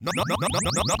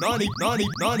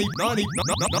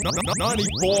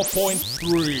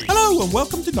94.3. Hello and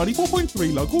welcome to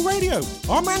 94.3 Local Radio.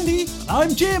 I'm Andy. And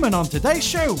I'm Jim, and on today's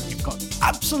show, we've got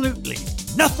absolutely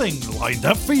nothing lined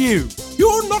up for you.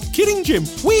 You're not kidding, Jim.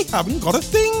 We haven't got a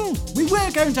thing. We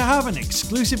were going to have an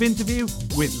exclusive interview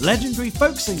with legendary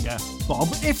folk singer Bob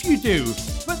If You Do,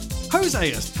 but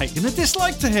Jose has taken a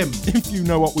dislike to him. If you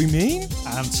know what we mean.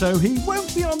 And so he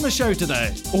won't be on the show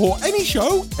today. Or any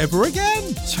show ever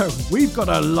again. So we've got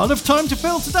a lot of time to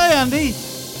fill today, Andy.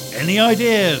 Any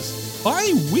ideas?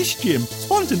 I wish, Jim.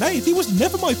 Spontaneity was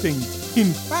never my thing.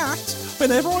 In fact,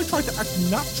 whenever I try to act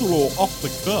natural or off the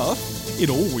cuff, it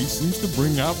always seems to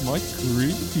bring out my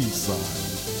creepy side.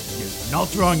 You're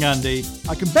not wrong, Andy.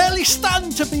 I can barely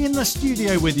stand to be in the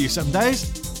studio with you some days,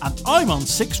 and I'm on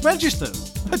 6 registers.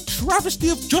 A travesty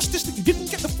of justice that you didn't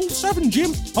get the full 7,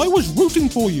 Jim. I was rooting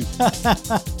for you.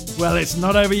 Well, it's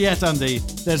not over yet, Andy.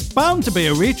 There's bound to be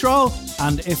a retrial,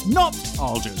 and if not,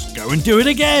 I'll just go and do it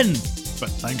again.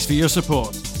 But thanks for your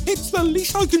support. It's the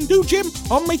least I can do, Jim.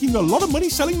 I'm making a lot of money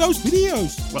selling those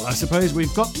videos. Well, I suppose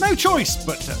we've got no choice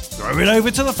but to throw it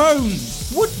over to the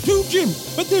phones. Would do, Jim,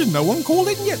 but there's no one called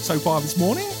in yet so far this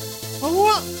morning. Oh,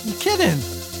 what? You kidding?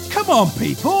 Come on,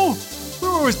 people. We're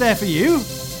always there for you.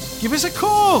 Give us a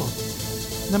call.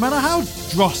 No matter how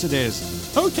dross it is.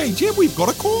 Okay, Jim, we've got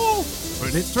a call.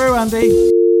 Put it through, Andy.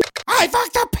 I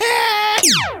fucked a pig!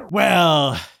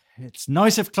 Well, it's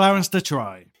nice of Clarence to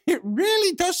try. It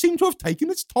really does seem to have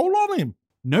taken its toll on him.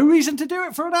 No reason to do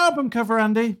it for an album cover,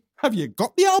 Andy. Have you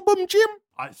got the album, Jim?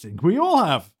 I think we all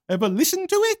have. Ever listened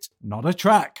to it? Not a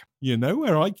track. You know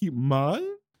where I keep mine?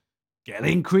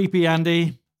 Getting creepy,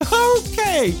 Andy.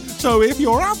 Okay, so if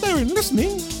you're out there and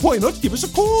listening, why not give us a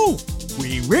call?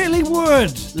 We really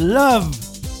would love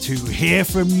to hear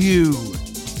from you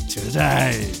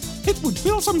today. It would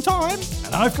fill some time.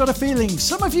 And I've got a feeling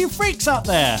some of you freaks out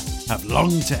there have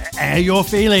longed to air your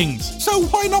feelings. So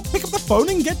why not pick up the phone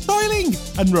and get dialing?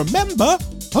 And remember,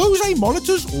 Jose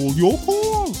monitors all your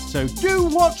calls. So do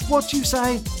watch what you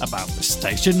say about the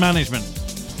station management.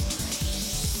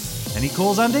 Any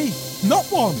calls, Andy? Not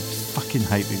one. Fucking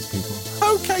hate these people.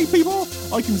 Okay, people,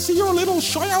 I can see you're a little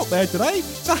shy out there today,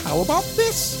 so how about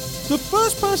this? The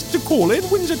first person to call in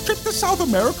wins a trip to South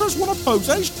America as one of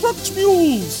Jose's drugs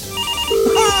mules.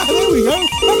 There we go.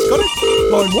 That's got it.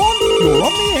 Line 1, you're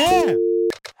on the air.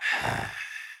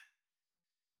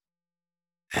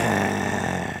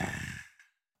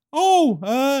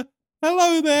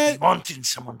 Hello there. Wanting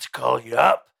someone to call you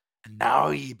up, and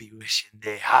now you be wishing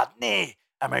they hadn't.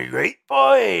 Am I right,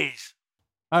 boys?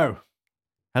 Oh,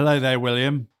 hello there,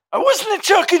 William. I wasn't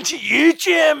talking to you,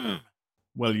 Jim.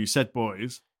 Well, you said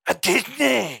boys. I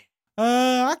didn't.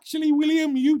 Actually,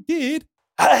 William, you did.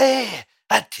 I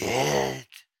did.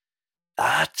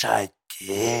 That I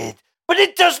did. But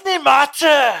it doesn't matter.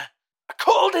 I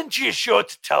called into your show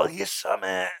to tell you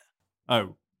something.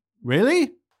 Oh,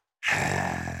 really?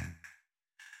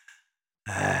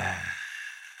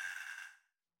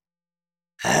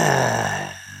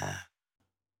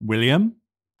 William?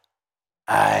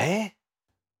 Aye?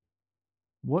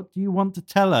 What do you want to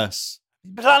tell us?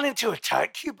 I'm planning to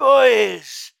attack you,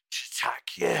 boys. To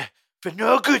attack you for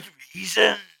no good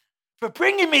reason. For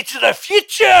bringing me to the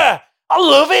future. I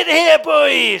love it here,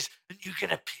 boys. And you're going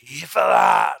to pay for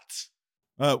that.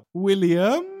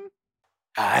 William?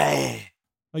 Aye.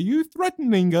 Are you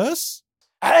threatening us?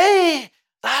 Aye,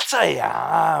 that I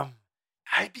am.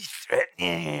 I be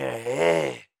threatening you,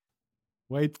 eh?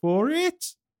 Wait for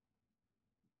it.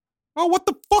 Oh, what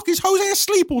the fuck? Is Jose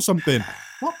asleep or something?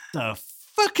 What the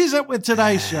fuck is up with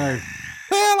today's show?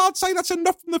 Well, I'd say that's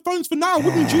enough from the phones for now,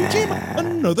 wouldn't you, Jim?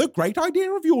 Another great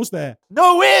idea of yours there.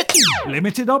 No, wait!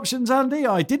 Limited options, Andy.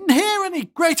 I didn't hear any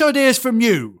great ideas from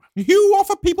you. You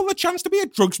offer people the chance to be a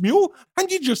drugs mule, and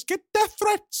you just get death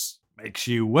threats. Makes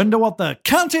you wonder what the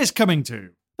count is coming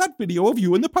to. That video of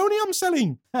you and the pony I'm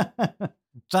selling.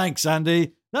 Thanks,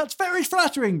 Andy. That's very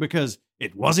flattering because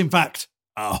it was, in fact,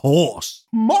 a horse.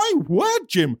 My word,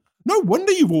 Jim. No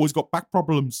wonder you've always got back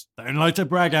problems. Don't like to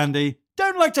brag, Andy.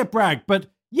 Don't like to brag, but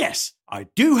yes, I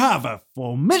do have a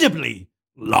formidably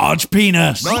large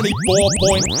penis.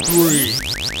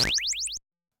 94.3.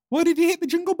 Why did you hit the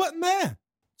jingle button there?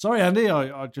 Sorry, Andy.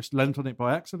 I just leant on it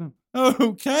by accident.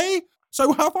 Okay.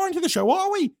 So how far into the show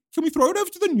are we? Can we throw it over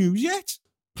to the news yet?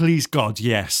 Please, God,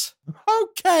 yes.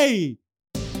 Okay.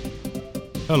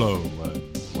 Hello,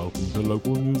 welcome to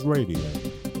Local News Radio.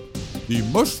 The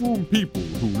mushroom people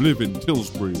who live in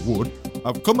Tilsbury Wood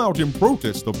have come out in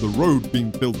protest of the road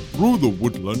being built through the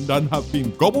woodland and have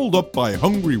been gobbled up by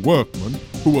hungry workmen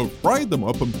who have fried them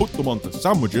up and put them onto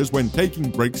sandwiches when taking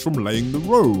breaks from laying the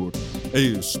road.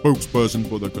 A spokesperson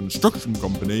for the construction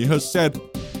company has said,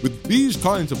 "With these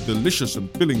kinds of delicious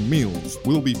and filling meals,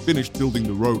 we'll be finished building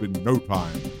the road in no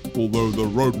time." Although the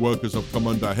road workers have come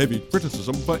under heavy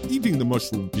criticism for eating the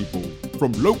mushroom people,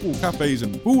 from local cafes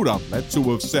and food outlets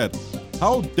who have said,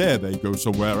 "How dare they go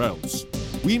somewhere else?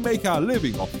 We make our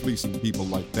living off fleecing people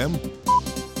like them."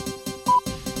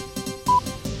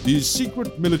 The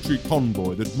secret military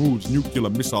convoy that moves nuclear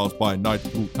missiles by night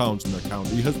through towns in the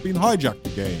county has been hijacked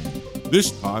again.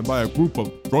 This time by a group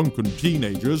of drunken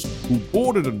teenagers who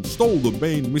boarded and stole the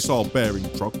main missile-bearing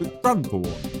truck at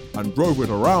Granthorne and drove it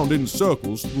around in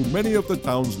circles through many of the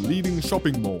town's leading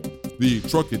shopping malls. The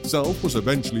truck itself was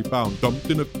eventually found dumped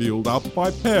in a field out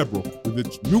by Pearbrook with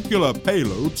its nuclear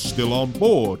payload still on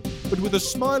board, but with a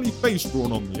smiley face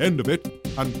drawn on the end of it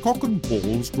and cock and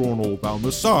balls drawn all down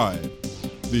the side.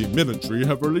 The military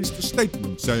have released a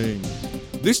statement saying,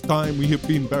 "This time we have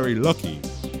been very lucky,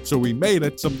 so we may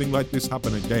let something like this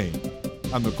happen again,"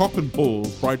 and the cock and balls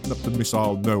brighten up the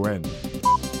missile no end.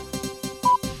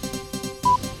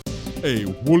 A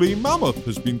woolly mammoth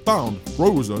has been found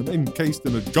frozen encased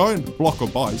in a giant block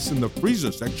of ice in the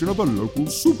freezer section of a local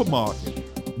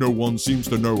supermarket. No one seems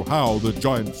to know how the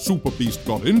giant super beast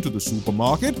got into the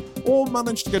supermarket or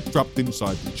managed to get trapped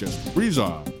inside the chest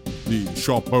freezer. The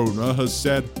shop owner has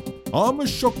said, "I'm as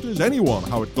shocked as anyone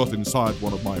how it got inside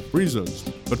one of my freezers,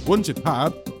 but once it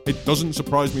had, it doesn't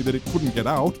surprise me that it couldn't get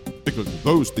out, because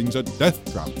those things are death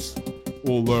traps."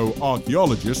 Although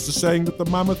archaeologists are saying that the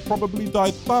mammoth probably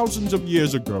died thousands of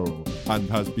years ago and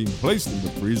has been placed in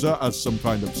the freezer as some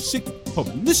kind of sick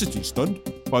publicity stunt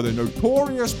by the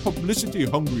notorious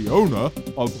publicity-hungry owner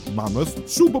of Mammoth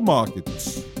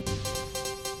Supermarkets.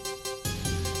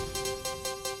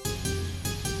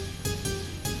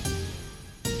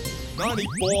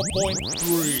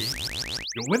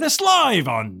 You're with us live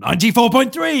on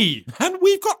 94.3. And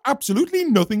we've got absolutely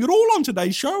nothing at all on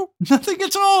today's show. Nothing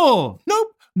at all.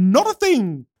 Nope, not a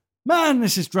thing. Man,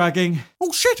 this is dragging.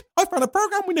 Oh shit, I found a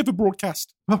program we never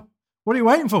broadcast. Oh, what are you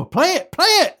waiting for? Play it, play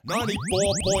it.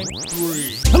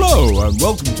 94.3. Hello, and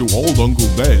welcome to Old Uncle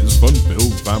Des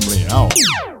Fun-Filled Family Hour.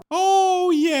 Oh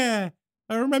yeah,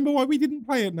 I remember why we didn't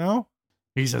play it now.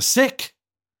 He's a sick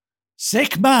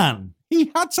man.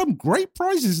 He had some great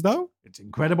prizes, though. It's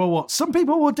incredible what some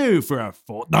people will do for a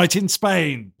fortnight in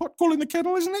Spain. Pot calling the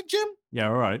kettle, isn't it, Jim? Yeah,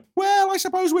 all right. Well, I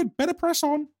suppose we'd better press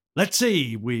on. Let's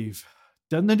see. We've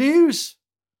done the news.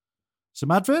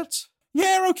 Some adverts?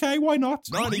 Yeah, okay, why not?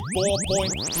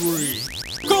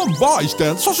 94.3. Come by,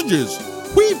 Stan Sausages.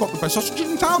 We've got the best sausages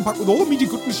in town, packed with all the meaty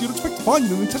goodness you'd expect to find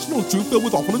in an intestinal tube filled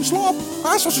with offal and slop.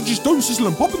 Our sausages don't sizzle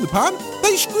and pop in the pan.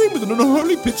 They scream with an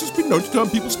unholy pitch that's been known to turn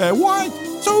people's hair white.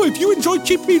 So if you enjoy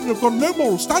cheap meat and have got no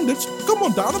moral standards, come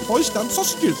on down and buy Stan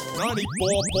Sausages.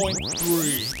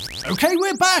 94.3. Okay,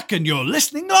 we're back and you're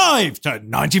listening live to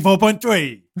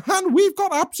 94.3. And we've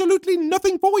got absolutely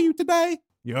nothing for you today.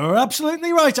 You're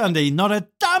absolutely right, Andy. Not a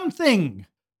damn thing.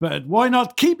 But why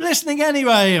not keep listening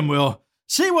anyway, and we'll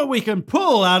see what we can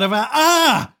pull out of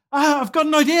our... I've got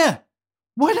an idea.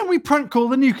 Why don't we prank call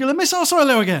the nuclear missile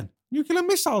silo again? Nuclear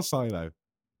missile silo?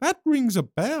 That rings a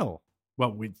bell.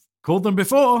 Well, we've called them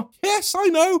before. Yes, I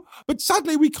know, but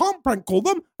sadly we can't prank call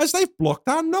them as they've blocked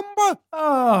our number.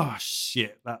 Oh,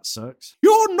 shit, that sucks.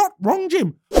 You're not wrong,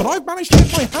 Jim, but I've managed to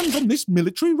get my hands on this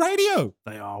military radio.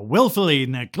 They are willfully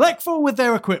neglectful with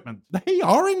their equipment. They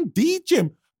are indeed,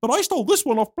 Jim, but I stole this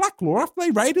one off Blacklaw after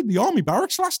they raided the army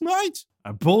barracks last night.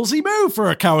 A ballsy move for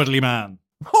a cowardly man.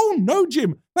 Oh no,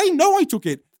 Jim, they know I took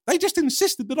it. They just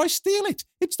insisted that I steal it.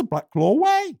 It's the Blacklaw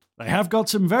way. They have got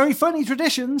some very funny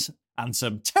traditions, and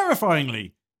some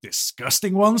terrifyingly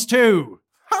disgusting ones too.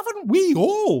 Haven't we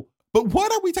all? But why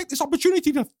don't we take this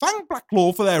opportunity to thank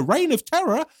Blacklaw for their reign of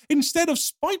terror instead of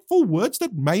spiteful words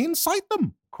that may incite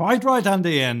them? Quite right,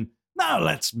 Andy, and now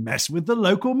let's mess with the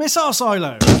local missile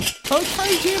silo.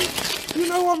 Okay, Jim. You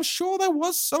know, I'm sure there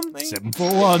was something.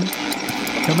 741.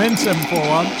 Come in,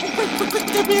 741. Quick,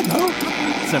 give me a go.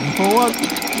 741.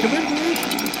 Come in, please.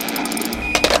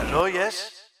 Hello,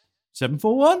 yes?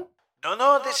 741?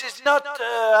 No, this is not,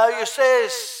 how you say,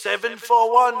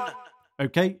 741.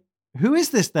 Okay, who is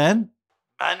this then?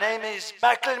 My name is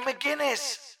Michael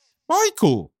McGuinness.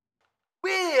 Michael.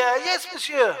 Yes,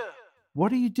 monsieur.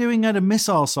 What are you doing at a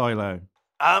missile silo?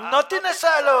 I'm not in a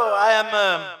silo. I am,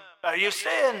 are you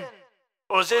saying?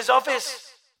 Jose's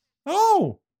office.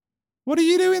 Oh, what are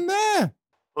you doing there?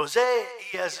 Jose,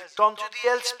 he has gone to the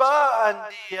El Spa and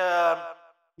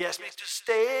he asked me to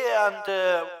stay and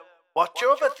watch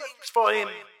over things for him.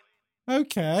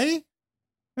 Okay.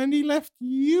 And he left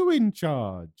you in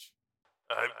charge.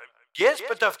 Yes,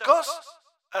 but of course.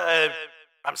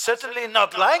 I'm certainly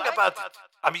not lying about it.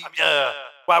 I mean,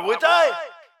 why would I?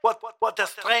 What a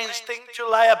strange thing to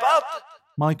lie about.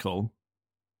 Michael,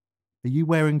 are you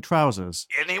wearing trousers?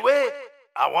 Anyway,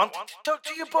 I wanted to talk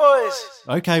to you boys.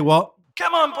 Okay, what?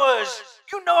 Come on, boys.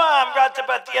 You know I'm right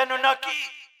about the Anunnaki.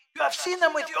 You have seen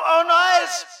them with your own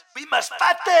eyes. We must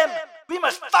fight them. We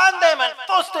must find them and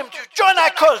force them to join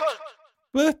our cult.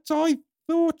 But I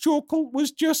thought your cult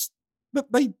was just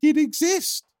that they did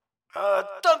exist.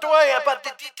 Don't worry about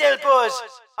the detail, boys.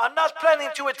 I'm not planning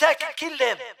to attack and kill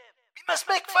them. We must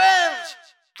make friends.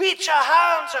 Reach our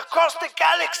hounds across the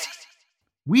galaxy.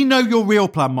 We know your real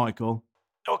plan, Michael.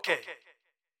 Okay.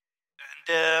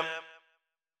 And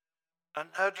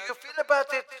how do you feel about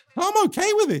it? I'm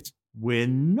okay with it. We're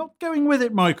not going with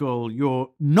it, Michael. You're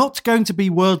not going to be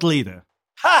world leader.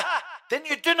 Ha! Then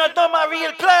you do not know my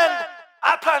real plan.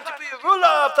 I plan to be a ruler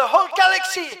of the whole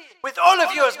galaxy, with all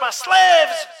of you as my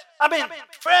slaves. I mean,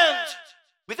 friends.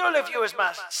 With all of you as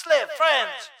my slave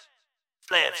friends.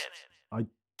 Slaves. I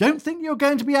don't think you're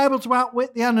going to be able to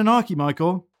outwit the Anunnaki,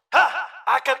 Michael. Ha!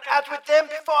 I can outwit them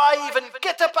before I even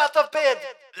get up out of bed.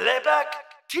 Lay back,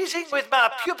 teasing with my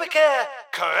pubic hair,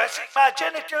 caressing my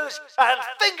genitals, and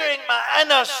fingering my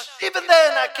anus. Even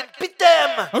then, I can beat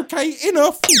them. Okay,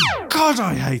 enough. God,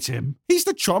 I hate him. He's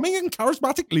the charming and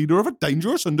charismatic leader of a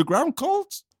dangerous underground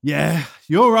cult. Yeah,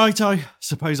 you're right. I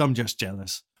suppose I'm just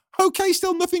jealous. Okay,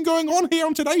 still nothing going on here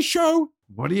on today's show.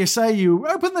 What do you say you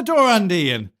open the door, Andy,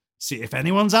 and see if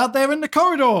anyone's out there in the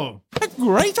corridor? A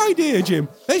great idea, Jim.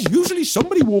 There's usually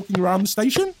somebody walking around the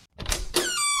station.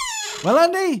 Well,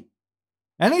 Andy,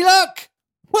 any luck?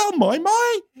 Well,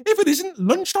 my, if it isn't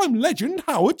lunchtime legend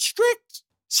Howard Strict.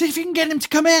 See if you can get him to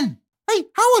come in. Hey,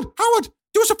 Howard,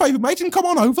 do us a favour, mate, and come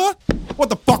on over. What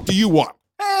the fuck do you want?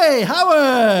 Hey,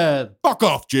 Howard! Fuck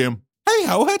off, Jim. Hey,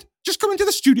 Howard, just come into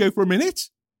the studio for a minute.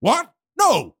 What?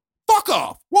 No, fuck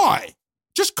off. Why?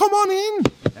 Just come on in.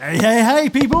 Hey,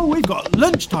 people, we've got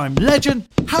lunchtime legend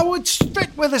Howard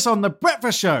Strict with us on The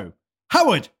Breakfast Show.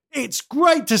 Howard, it's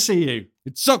great to see you.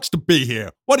 It sucks to be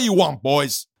here. What do you want,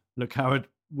 boys? Look, Howard,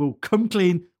 we'll come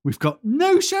clean. We've got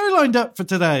no show lined up for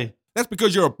today. That's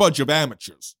because you're a bunch of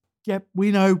amateurs. Yep,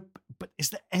 we know, but is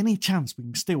there any chance we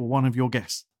can steal one of your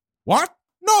guests? What?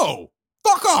 No.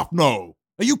 Fuck off, no.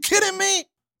 Are you kidding me?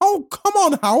 Oh, come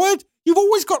on, Howard. You've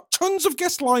always got tons of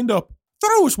guests lined up.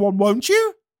 Throw us one, won't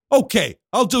you? Okay,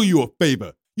 I'll do you a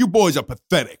favor. You boys are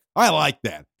pathetic. I like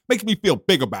that. Makes me feel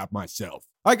big about myself.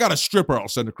 I got a stripper I'll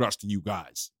send across to you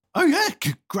guys. Oh, yeah,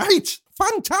 great.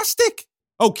 Fantastic.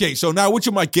 Okay, so now which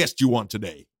of my guests do you want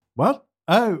today? What?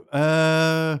 Oh,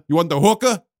 You want the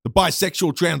hooker, the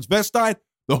bisexual transvestite,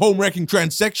 the home-wrecking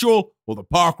transsexual, or the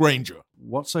park ranger?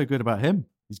 What's so good about him?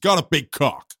 He's got a big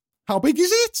cock. How big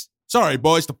is it? Sorry,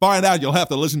 boys, to find out you'll have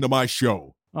to listen to my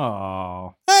show.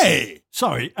 Oh. Hey!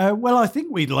 Sorry, well, I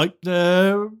think we'd like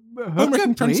the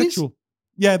hooker, please. Transsexual.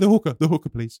 Yeah, the hooker,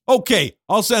 please. Okay,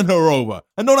 I'll send her over.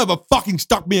 And don't ever fucking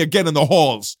stalk me again in the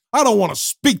halls. I don't want to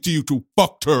speak to you two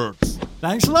fuck turds.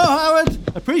 Thanks a lot,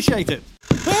 Howard. Appreciate it.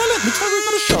 Well, it looks like we've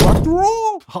got a show after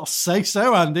all. I'll say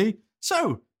so, Andy.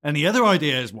 So, any other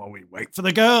ideas while we wait for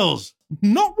the girls?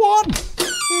 Not one.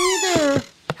 Hey there.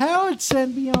 Howard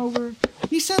sent me over.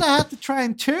 He said I had to try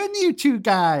and turn you two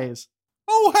guys.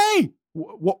 Oh, hey.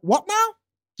 What now?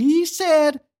 He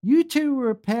said you two were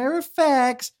a pair of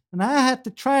fags and I had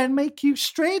to try and make you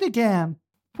straight again.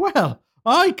 Well,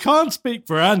 I can't speak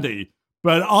for Andy,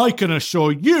 but I can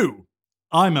assure you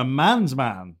I'm a man's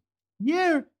man.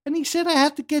 Yeah, and he said I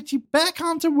had to get you back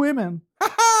onto women.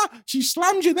 Ha ha! She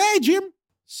slammed you there, Jim.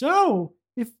 So,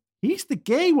 if he's the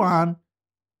gay one,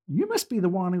 you must be the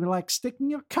one who likes sticking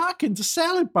your cock into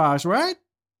salad bars, right?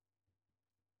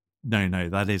 No,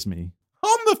 that is me.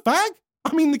 I'm the fag.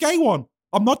 I mean the gay one.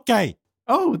 I'm not gay.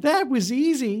 Oh, that was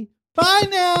easy. Bye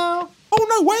now. Oh,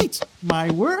 no, wait.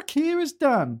 My work here is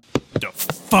done. The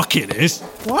fuck it is?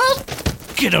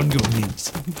 What? Get on your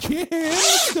knees. Jim,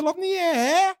 still on the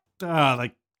air. Ah,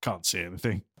 they can't see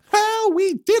anything. Well,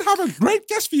 we did have a great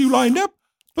guest for you lined up,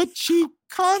 but she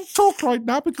can't talk right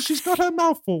now because she's got her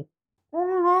mouth full.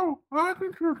 Oh, no, I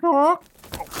can still talk.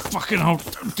 Oh, fucking hell,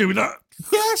 don't do that.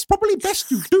 Yes, probably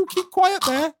best you do keep quiet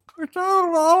there. It's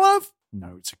all olive.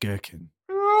 No, it's a gherkin.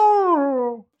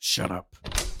 Oh. Shut up.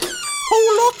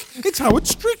 Oh, look, it's Howard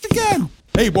Strict again.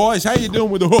 Hey, boys, how you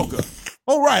doing with the hooker?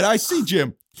 All right, I see,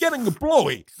 Jim. Getting a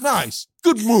blowy. Nice.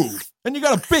 Good move. And you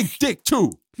got a big dick,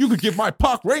 too. You could give my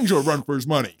park ranger a run for his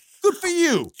money. Good for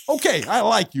you. Okay, I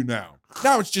like you now.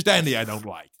 Now it's just Andy I don't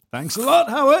like. Thanks a lot,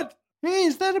 Howard. Hey,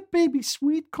 is that a baby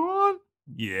sweet corn?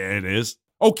 Yeah, it is.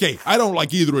 Okay, I don't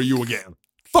like either of you again.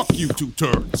 Fuck you two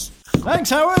turds. Thanks,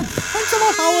 Howard. Thanks a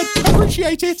lot, Howard.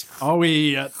 Appreciate it. Are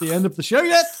we at the end of the show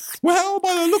yet? Well,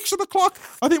 by the looks of the clock,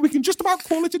 I think we can just about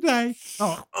call it a day.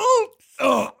 Oh,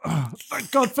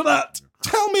 thank God for that.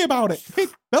 Tell me about it.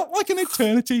 It felt like an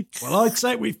eternity. Well, I'd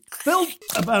say we've filled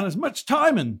about as much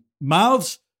time and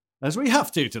mouths as we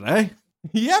have to today.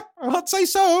 Yep, I'd say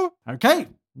so. Okay,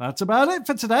 that's about it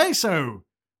for today, so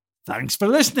thanks for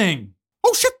listening.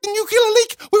 Oh shit, the nuclear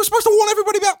leak! We were supposed to warn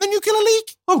everybody about the nuclear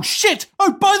leak! Oh shit!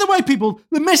 Oh, by the way, people,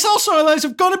 the missile silos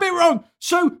have got a bit wrong,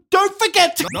 so don't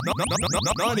forget to...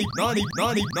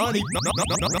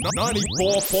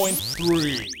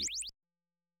 94.3